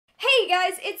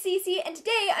guys, it's Cece, and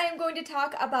today I am going to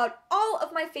talk about all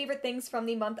of my favorite things from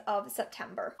the month of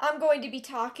September. I'm going to be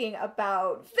talking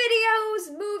about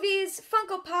videos, movies,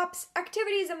 Funko Pops,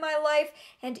 activities in my life,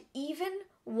 and even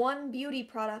one beauty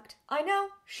product. I know,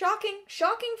 shocking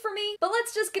for me, but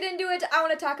let's just get into it. I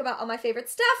want to talk about all my favorite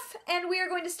stuff, and we are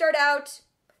going to start out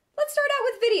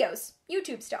with videos,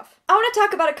 YouTube stuff. I want to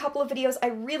talk about a couple of videos I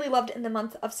really loved in the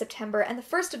month of September, and the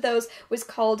first of those was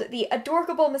called The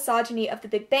Adorable Misogyny of the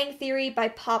Big Bang Theory by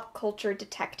Pop Culture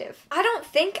Detective. I don't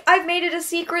think I've made it a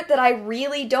secret that I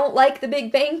really don't like the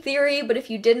Big Bang Theory, but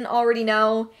if you didn't already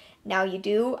know, now you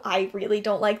do. I really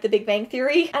don't like the Big Bang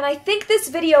Theory, and I think this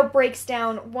video breaks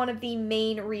down one of the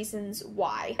main reasons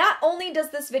why. Not only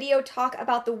does this video talk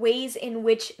about the ways in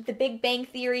which the Big Bang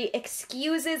Theory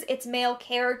excuses its male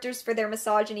characters for their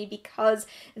misogyny because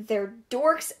they're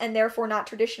dorks and therefore not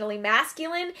traditionally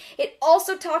masculine, it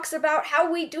also talks about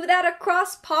how we do that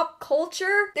across pop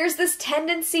culture. There's this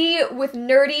tendency with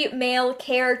nerdy male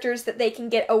characters that they can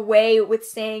get away with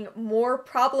saying more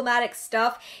problematic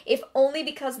stuff, if only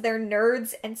because they're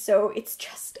nerds, and so it's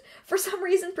just, for some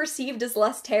reason, perceived as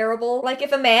less terrible. Like,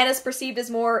 if a man is perceived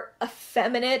as more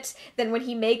effeminate than when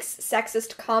he makes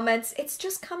sexist comments, it's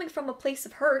just coming from a place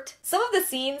of hurt. Some of the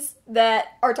scenes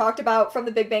that are talked about from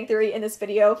the Big Bang Theory in this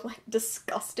video, like,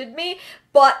 disgusted me,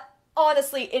 but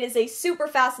honestly, it is a super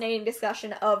fascinating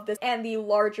discussion of this and the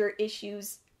larger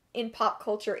issues in pop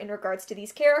culture in regards to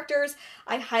these characters.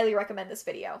 I highly recommend this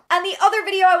video. And the other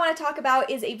video I want to talk about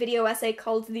is a video essay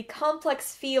called The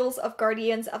Complex Feels of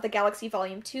Guardians of the Galaxy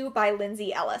Volume 2 by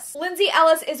Lindsay Ellis. Lindsay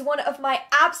Ellis is one of my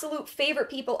absolute favorite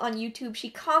people on YouTube. She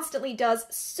constantly does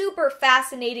super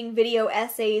fascinating video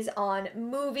essays on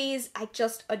movies. I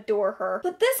just adore her.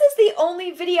 But this is the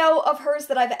only video of hers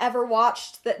that I've ever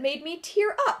watched that made me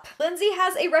tear up. Lindsay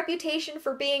has a reputation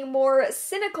for being more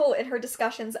cynical in her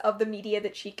discussions of the media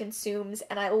that she consumes,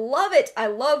 and I love it. I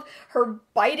love her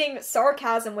biting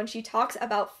sarcasm when she talks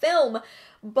about film,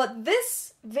 but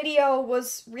this video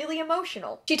was really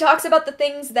emotional. She talks about the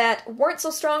things that weren't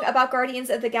so strong about Guardians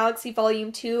of the Galaxy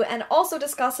Volume 2, and also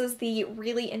discusses the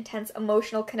really intense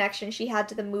emotional connection she had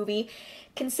to the movie,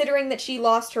 considering that she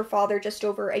lost her father just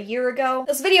over a year ago.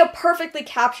 This video perfectly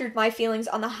captured my feelings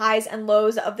on the highs and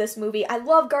lows of this movie. I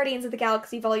love Guardians of the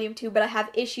Galaxy Volume 2, but I have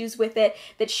issues with it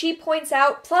that she points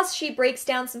out, plus she breaks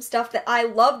down some stuff that I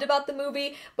loved about the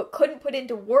movie, but couldn't put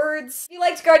into words. If you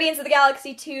liked Guardians of the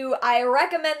Galaxy 2, I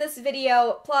recommend this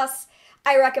video, plus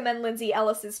I recommend Lindsay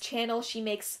Ellis's channel. She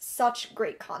makes such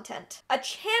great content. A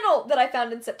channel that I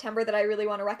found in September that I really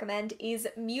want to recommend is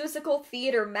Musical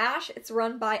Theater Mash. It's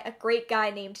run by a great guy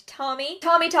named Tommy.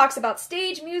 Tommy talks about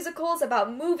stage musicals,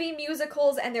 about movie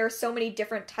musicals, and there are so many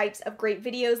different types of great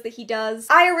videos that he does.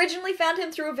 I originally found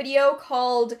him through a video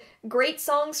called Great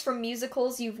Songs from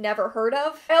Musicals You've Never Heard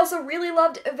Of. I also really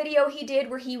loved a video he did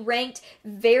where he ranked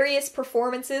various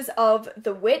performances of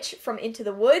The Witch from Into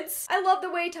the Woods. I love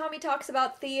the way Tommy talks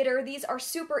about theater. These are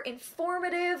super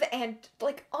informative and,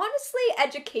 like, honestly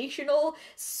educational.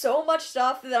 So much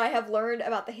stuff that I have learned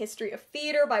about the history of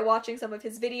theater by watching some of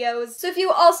his videos. So if you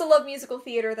also love musical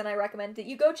theater, then I recommend that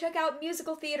you go check out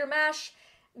Musical Theater Mash.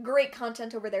 Great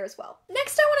content over there as well.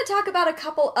 Next, I want to talk about a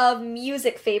couple of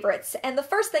music favorites, and the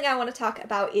first thing I want to talk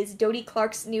about is Dodie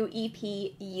Clark's new EP,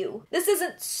 You. This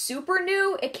isn't super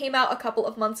new. It came out a couple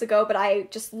of months ago, but I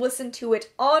just listened to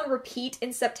it on repeat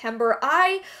in September.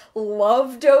 I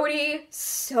love Dodie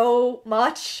so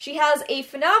much. She has a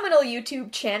phenomenal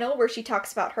YouTube channel where she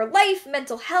talks about her life,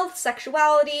 mental health,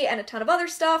 sexuality, and a ton of other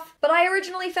stuff, but I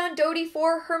originally found Dodie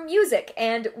for her music,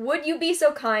 and Would You Be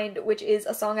So Kind, which is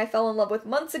a song I fell in love with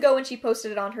months ago when she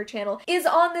posted it on her channel, is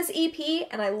on this EP,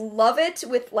 and I love it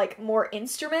with, like, more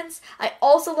instruments. I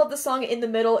also love the song In the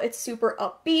Middle. It's super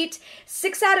upbeat.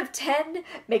 6 out of 10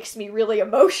 makes me really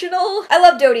emotional. I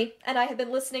love Dodie, and I have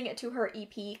been listening to her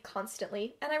EP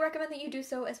constantly, and I recommend that you do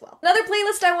so as well. Another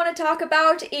playlist I want to talk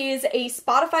about is a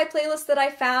Spotify playlist that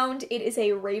I found. It is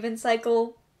a Raven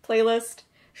Cycle playlist.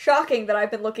 Shocking that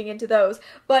I've been looking into those,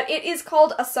 but it is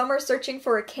called A Summer Searching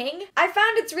for a King. I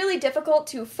found it's really difficult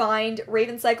to find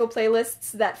Raven Cycle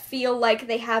playlists that feel like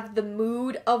they have the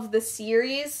mood of the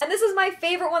series, and this is my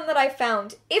favorite one that I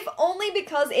found, if only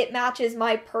because it matches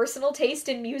my personal taste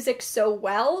in music so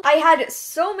well. I had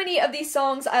so many of these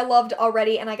songs I loved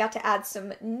already, and I got to add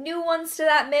some new ones to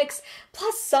that mix,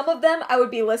 plus some of them I would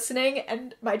be listening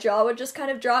and my jaw would just kind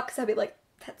of drop because I'd be like,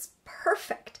 that's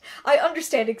perfect. I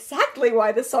understand exactly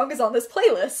why this song is on this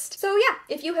playlist. So yeah,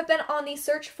 if you have been on the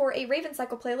search for a Raven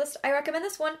Cycle playlist, I recommend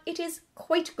this one. It is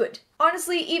quite good.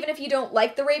 Honestly, even if you don't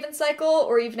like the Raven Cycle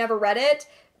or you've never read it,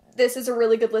 this is a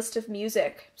really good list of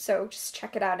music, so just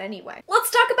check it out anyway.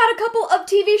 Let's talk about a couple of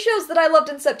TV shows that I loved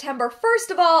in September.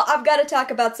 First of all, I've got to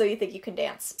talk about So You Think You Can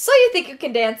Dance. So You Think You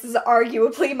Can Dance is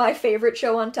arguably my favorite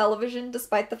show on television,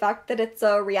 despite the fact that it's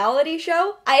a reality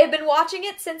show. I have been watching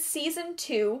it since season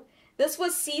 2. This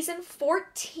was season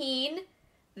 14.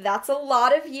 That's a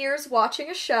lot of years watching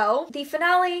a show. The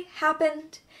finale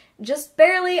happened just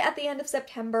barely at the end of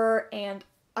September, and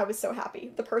I was so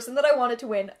happy. The person that I wanted to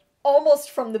win almost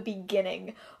from the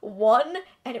beginning won,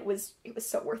 and it was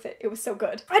so worth it. It was so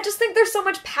good. I just think there's so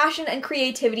much passion and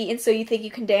creativity in So You Think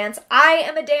You Can Dance. I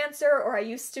am a dancer, or I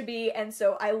used to be, and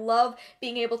so I love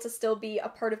being able to still be a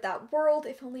part of that world,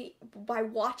 if only by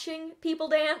watching people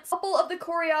dance. A couple of the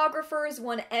choreographers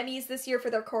won Emmys this year for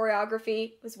their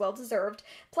choreography. It was well deserved.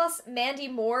 Plus, Mandy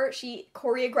Moore, she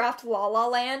choreographed La La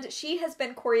Land. She has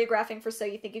been choreographing for So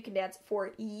You Think You Can Dance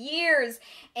for years,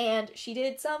 and she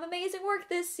did some amazing work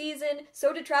this season.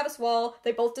 So did Travis Wall.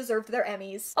 They both deserved their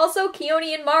Emmys. Also,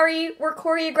 Keone and Mari were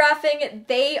choreographing.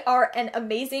 They are an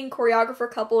amazing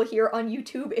choreographer couple here on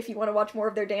YouTube if you want to watch more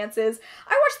of their dances.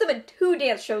 I watched them in 2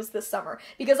 dance shows this summer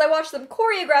because I watched them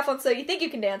choreograph on So You Think You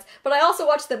Can Dance, but I also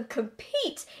watched them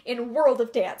compete in World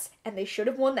of Dance, and they should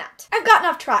have won that. I've gotten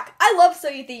off track. I love So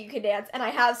You Think You Can Dance, and I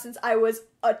have since I was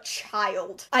a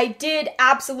child. I did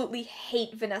absolutely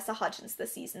hate Vanessa Hudgens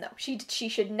this season, though. She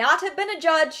should not have been a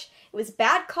judge. It was a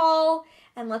bad call,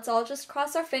 and let's all just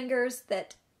cross our fingers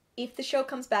that if the show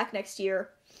comes back next year,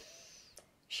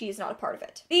 she is not a part of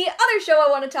it. The other show I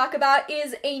want to talk about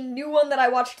is a new one that I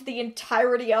watched the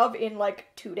entirety of in like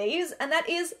 2 days, and that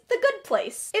is The Good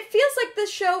Place. It feels like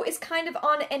this show is kind of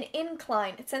on an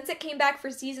incline. Since it came back for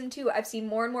season 2, I've seen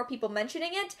more and more people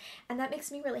mentioning it, and that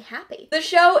makes me really happy. The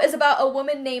show is about a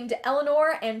woman named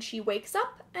Eleanor, and she wakes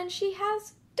up and she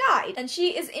has died. And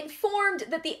she is informed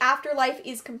that the afterlife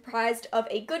is comprised of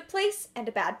a good place and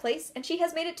a bad place, and she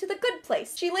has made it to the good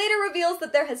place. She later reveals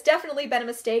that there has definitely been a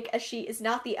mistake, as she is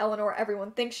not the Eleanor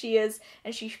everyone thinks she is,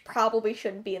 and she probably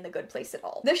shouldn't be in the good place at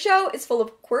all. The show is full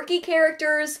of quirky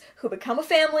characters who become a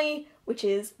family, which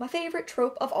is my favorite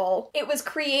trope of all. It was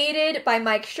created by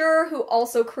Mike Schur, who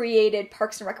also created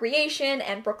Parks and Recreation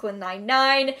and Brooklyn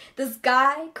Nine-Nine. This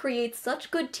guy creates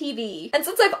such good TV. And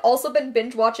since I've also been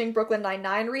binge-watching Brooklyn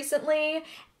Nine-Nine recently,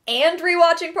 and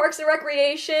rewatching Parks and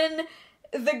Recreation,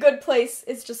 The Good Place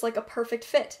is just like a perfect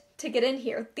fit to get in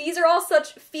here. These are all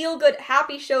such feel-good,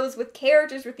 happy shows with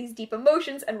characters with these deep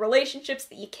emotions and relationships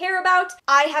that you care about.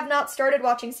 I have not started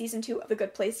watching season 2 of The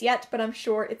Good Place yet, but I'm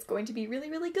sure it's going to be really,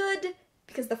 really good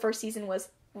because the first season was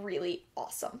really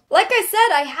awesome. Like I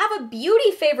said, I have a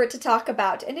beauty favorite to talk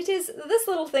about, and it is this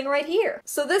little thing right here.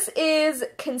 So this is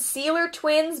Concealer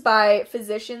Twins by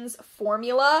Physicians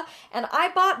Formula, and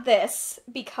I bought this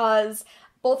because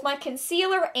both my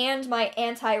concealer and my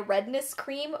anti-redness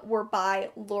cream were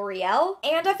by L'Oreal,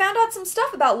 and I found out some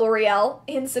stuff about L'Oreal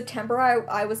in September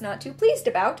I was not too pleased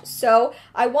about, so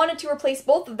I wanted to replace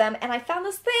both of them, and I found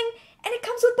this thing, and it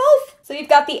comes with both! So you've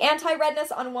got the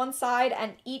anti-redness on one side,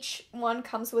 and each one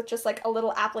comes with just like a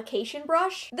little application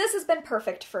brush. This has been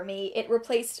perfect for me. It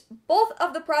replaced both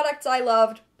of the products I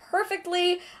loved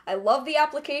perfectly. I love the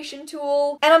application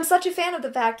tool, and I'm such a fan of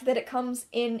the fact that it comes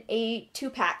in a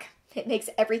 2-pack. It makes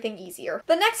everything easier.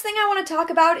 The next thing I want to talk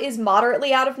about is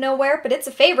moderately out of nowhere, but it's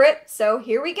a favorite, so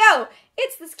here we go.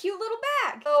 It's this cute little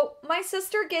bag. So my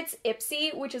sister gets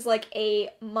Ipsy, which is like a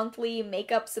monthly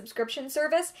makeup subscription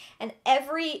service, and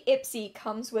every Ipsy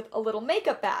comes with a little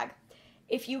makeup bag.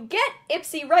 If you get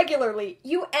Ipsy regularly,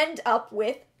 you end up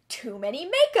with too many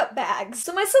makeup bags.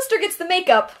 So my sister gets the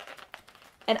makeup,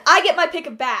 and I get my pick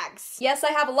of bags. Yes,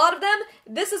 I have a lot of them.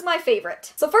 This is my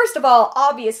favorite. So first of all,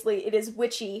 obviously it is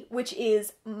witchy, which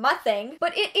is my thing,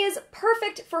 but it is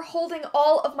perfect for holding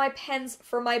all of my pens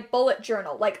for my bullet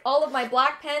journal. Like all of my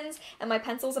black pens and my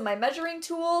pencils and my measuring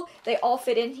tool, they all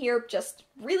fit in here just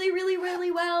really, really,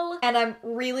 really well. And I'm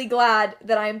really glad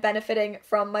that I am benefiting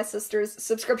from my sister's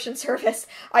subscription service.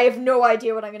 I have no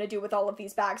idea what I'm gonna do with all of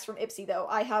these bags from Ipsy though.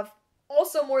 I have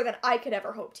also more than I could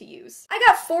ever hope to use. I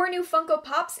got 4 new Funko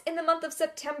Pops in the month of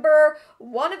September.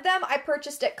 One of them I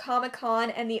purchased at Comic-Con,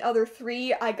 and the other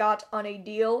 3 I got on a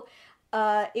deal.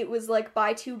 It was like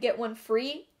buy 2 get 1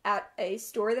 free at a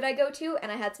store that I go to,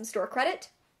 and I had some store credit.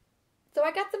 So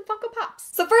I got some Funko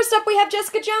Pops. So first up we have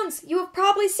Jessica Jones. You have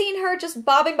probably seen her just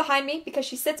bobbing behind me because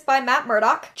she sits by Matt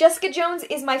Murdock. Jessica Jones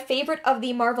is my favorite of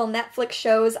the Marvel Netflix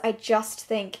shows. I just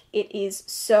think it is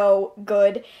so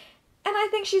good. And I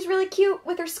think she's really cute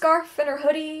with her scarf and her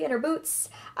hoodie and her boots.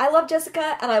 I love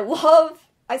Jessica, and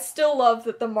I still love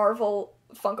that the Marvel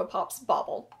Funko Pops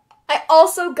bobble. I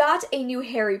also got a new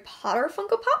Harry Potter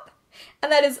Funko Pop.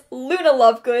 and that is Luna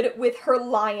Lovegood with her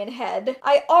lion head.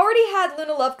 I already had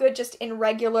Luna Lovegood just in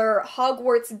regular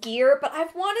Hogwarts gear, but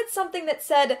I've wanted something that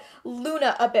said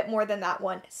Luna a bit more than that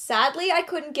one. Sadly, I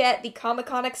couldn't get the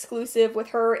Comic-Con exclusive with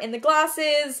her in the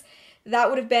glasses. That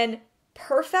would have been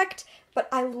perfect, but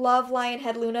I love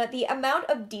Lionhead Luna. The amount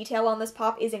of detail on this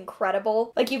pop is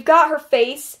incredible. Like, you've got her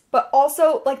face, but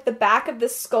also, like, the back of the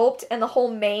sculpt and the whole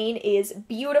mane is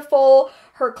beautiful.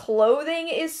 Her clothing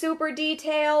is super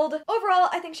detailed. Overall,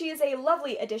 I think she is a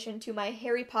lovely addition to my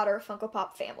Harry Potter Funko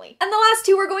Pop family. And the last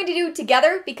two we're going to do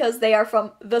together because they are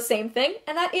from the same thing,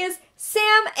 and that is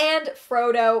Sam and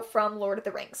Frodo from Lord of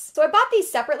the Rings. So I bought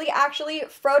these separately, actually.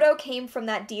 Frodo came from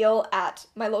that deal at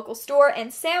my local store,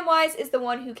 and Samwise is the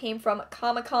one who came from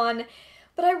Comic-Con.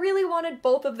 But I really wanted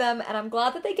both of them, and I'm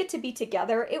glad that they get to be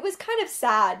together. It was kind of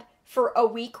sad for a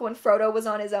week when Frodo was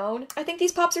on his own. I think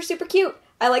these pops are super cute.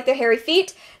 I like their hairy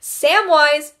feet.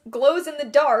 Samwise glows in the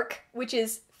dark, which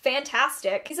is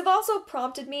fantastic. These have also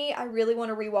prompted me, I really want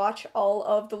to rewatch all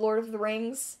of the Lord of the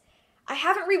Rings. I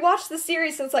haven't rewatched the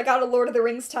series since I got a Lord of the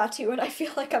Rings tattoo, and I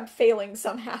feel like I'm failing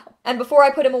somehow. And before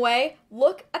I put him away,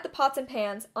 look at the pots and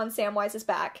pans on Samwise's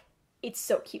back. It's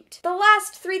so cute. The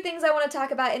last three things I want to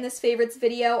talk about in this favorites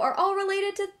video are all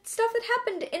related to stuff that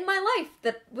happened in my life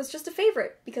that was just a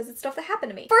favorite because it's stuff that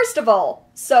happened to me. First of all,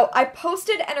 so I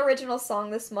posted an original song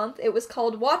this month. It was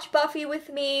called Watch Buffy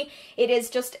With Me. It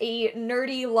is just a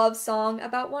nerdy love song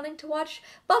about wanting to watch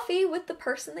Buffy with the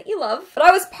person that you love. But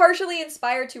I was partially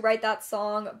inspired to write that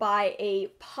song by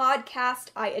a podcast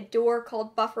I adore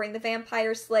called Buffering the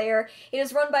Vampire Slayer. It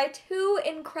is run by two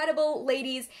incredible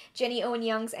ladies, Jenny Owen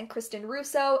Youngs and Kristen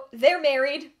Russo. They're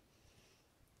married.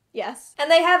 Yes. And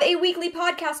they have a weekly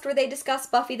podcast where they discuss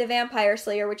Buffy the Vampire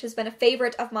Slayer, which has been a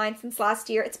favorite of mine since last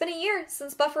year. It's been a year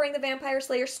since Buffering the Vampire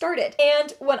Slayer started.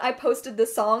 And when I posted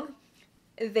this song,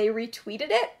 they retweeted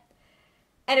it.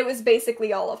 And it was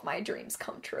basically all of my dreams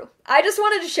come true. I just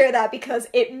wanted to share that because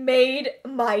it made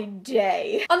my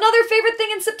day. Another favorite thing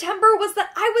in September was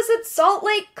that I was at Salt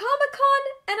Lake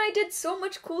Comic-Con and I did so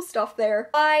much cool stuff there.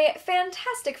 My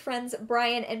fantastic friends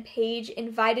Brian and Paige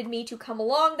invited me to come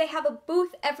along. They have a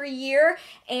booth every year,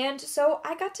 and so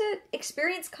I got to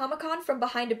experience Comic-Con from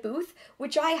behind a booth,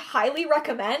 which I highly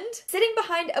recommend. Sitting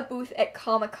behind a booth at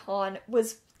Comic-Con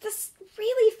was this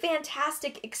really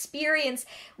fantastic experience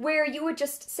where you would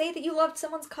just say that you loved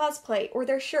someone's cosplay or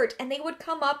their shirt, and they would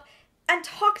come up and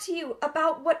talk to you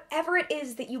about whatever it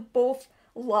is that you both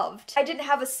loved. I didn't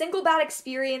have a single bad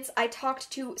experience. I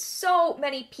talked to so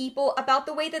many people about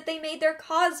the way that they made their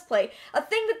cosplay, a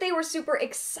thing that they were super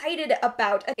excited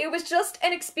about. It was just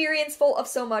an experience full of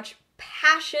so much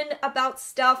passion about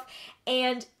stuff,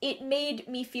 and it made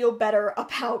me feel better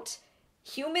about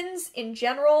humans in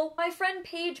general. My friend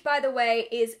Paige, by the way,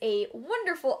 is a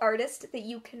wonderful artist that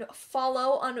you can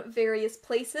follow on various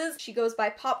places. She goes by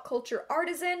Pop Culture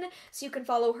Artisan, so you can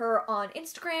follow her on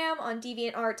Instagram, on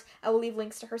DeviantArt. I will leave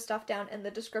links to her stuff down in the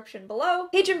description below.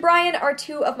 Paige and Brian are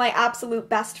two of my absolute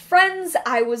best friends.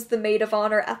 I was the maid of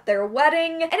honor at their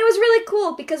wedding, and it was really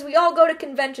cool because we all go to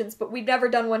conventions, but we've never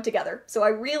done one together. So I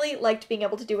really liked being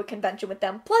able to do a convention with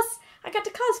them. Plus, I got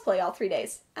to cosplay all 3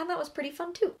 days, and that was pretty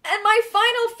fun too. And my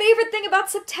final favorite thing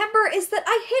about September is that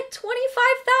I hit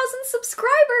 25,000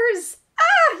 subscribers!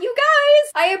 Ah, you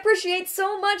guys! I appreciate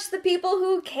so much the people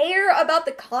who care about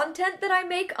the content that I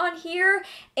make on here,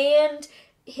 and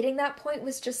hitting that point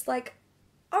was just like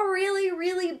a really,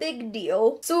 really big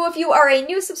deal. So if you are a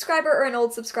new subscriber or an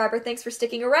old subscriber, thanks for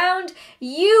sticking around.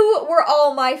 You were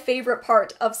all my favorite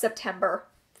part of September.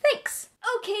 Thanks!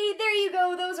 Okay, there you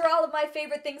go. Those are all of my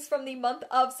favorite things from the month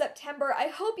of September. I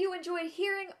hope you enjoyed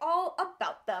hearing all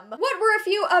about them. What were a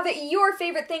few of your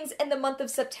favorite things in the month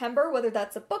of September, whether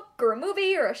that's a book or a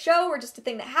movie or a show or just a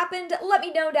thing that happened? Let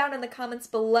me know down in the comments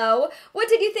below. What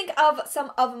did you think of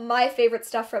some of my favorite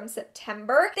stuff from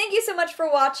September? Thank you so much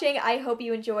for watching. I hope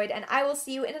you enjoyed, and I will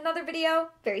see you in another video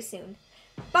very soon.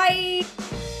 Bye!